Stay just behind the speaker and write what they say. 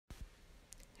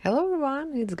Hello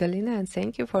everyone, it's Galina and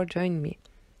thank you for joining me.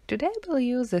 Today I will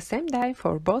use the same die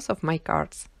for both of my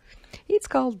cards. It's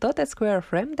called Dotted Square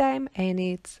Frame Die and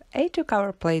it's A2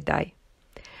 cover plate die.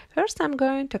 First I'm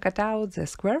going to cut out the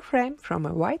square frame from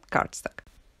a white cardstock.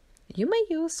 You may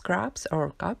use scraps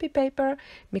or copy paper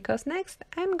because next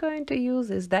I'm going to use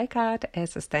this die cut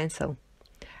as a stencil.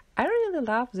 I really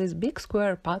love this big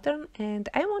square pattern and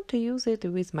I want to use it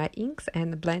with my inks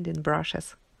and blending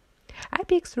brushes. I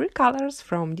picked 3 colors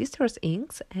from Distress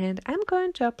inks and I'm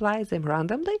going to apply them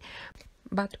randomly,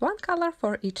 but 1 color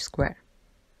for each square.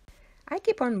 I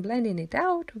keep on blending it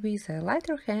out with a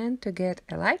lighter hand to get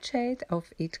a light shade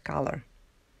of each color.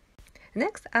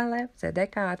 Next I left the die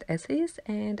cut as is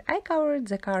and I covered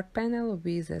the card panel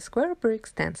with a square brick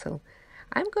stencil.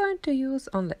 I'm going to use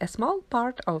only a small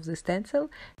part of the stencil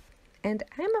and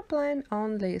I'm applying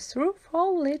only through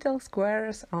 4 little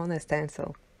squares on a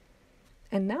stencil.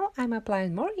 And now I'm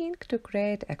applying more ink to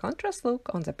create a contrast look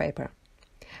on the paper.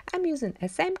 I'm using the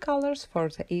same colors for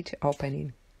each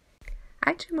opening.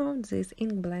 I trim out this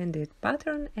ink blended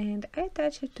pattern and I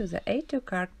attach it to the A2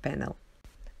 card panel.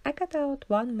 I cut out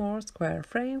 1 more square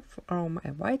frame from a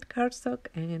white cardstock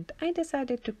and I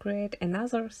decided to create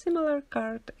another similar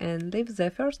card and leave the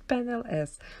first panel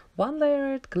as 1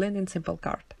 layered clean and simple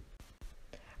card.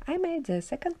 I made the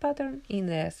second pattern in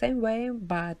the same way,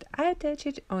 but I attach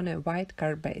it on a white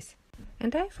card base.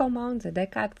 And I foam mount the die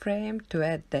cut frame to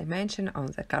add dimension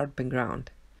on the card background.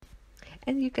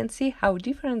 And you can see how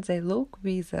different they look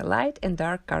with the light and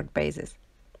dark card bases.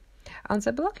 On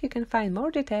the blog you can find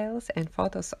more details and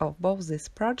photos of both these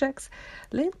projects,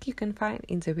 link you can find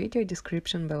in the video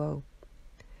description below.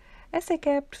 As I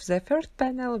kept the first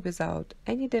panel without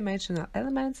any dimensional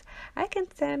elements, I can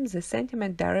stamp the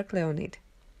sentiment directly on it.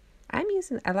 I'm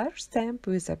using a large stamp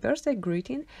with a birthday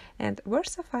greeting and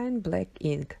VersaFine black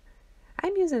ink.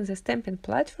 I'm using the stamping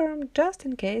platform just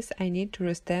in case I need to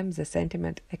restamp the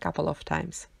sentiment a couple of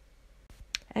times.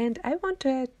 And I want to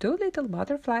add 2 little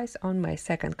butterflies on my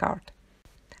second card.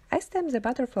 I stamped the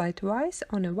butterfly twice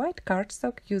on a white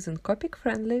cardstock using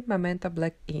Copic-friendly Memento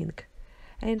black ink.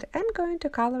 And I'm going to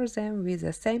color them with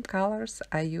the same colors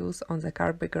I use on the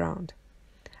card background.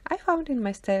 I found in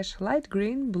my stash light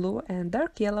green, blue and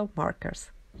dark yellow markers.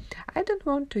 I don't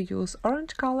want to use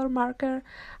orange color marker,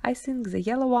 I think the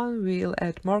yellow one will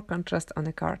add more contrast on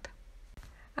a card.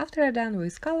 After I'm done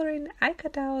with coloring, I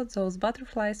cut out those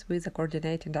butterflies with the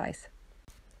coordinating dies.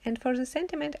 And for the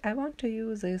sentiment I want to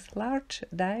use this large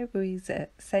die with a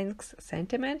Thanks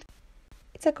sentiment.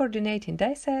 It's a coordinating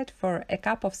die set for a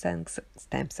cup of Thanks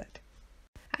stamp set.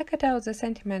 I cut out the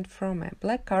sentiment from a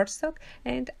black cardstock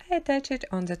and I attach it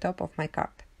on the top of my card.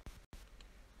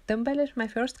 To embellish my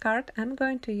first card, I'm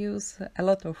going to use a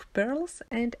lot of pearls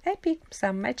and I picked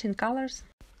some matching colors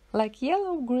like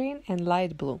yellow, green and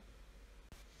light blue.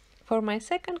 For my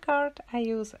second card, I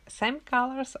use same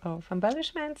colors of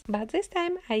embellishments, but this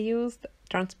time I used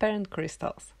transparent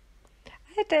crystals.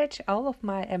 I attach all of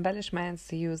my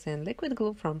embellishments using liquid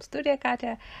glue from Studio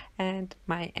Katia and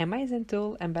my amazing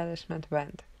tool embellishment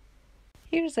wand.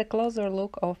 Here's a closer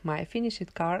look of my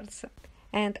finished cards,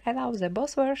 and I love the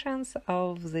both versions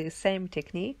of the same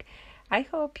technique. I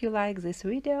hope you like this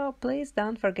video. Please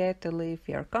don't forget to leave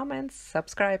your comments,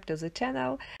 subscribe to the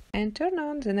channel and turn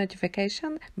on the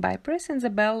notification by pressing the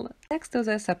bell next to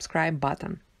the subscribe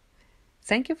button.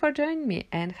 Thank you for joining me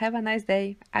and have a nice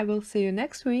day. I will see you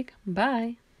next week.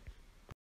 Bye!